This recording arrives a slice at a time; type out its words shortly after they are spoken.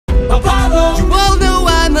Apollo. You all know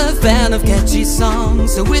I'm a fan of catchy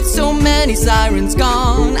songs, so with so many sirens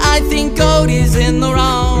gone, I think God is in the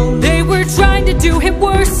wrong. They were trying to do him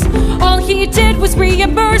worse. All he did was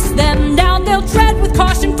reimburse them. Now they'll tread with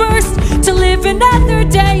caution first, to live another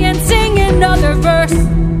day and sing another verse.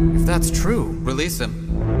 If that's true, release him.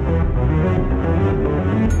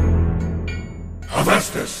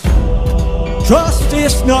 Avestus. Trust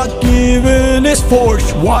is not given, is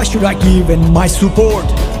forged. Why should I give him my support?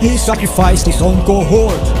 He sacrificed his own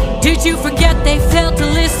cohort. Did you forget they failed to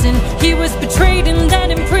listen? He was betrayed and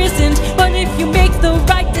then imprisoned. But if you make the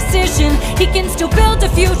right decision, he can still build a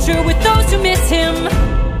future with those who miss him.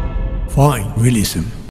 Fine, release him.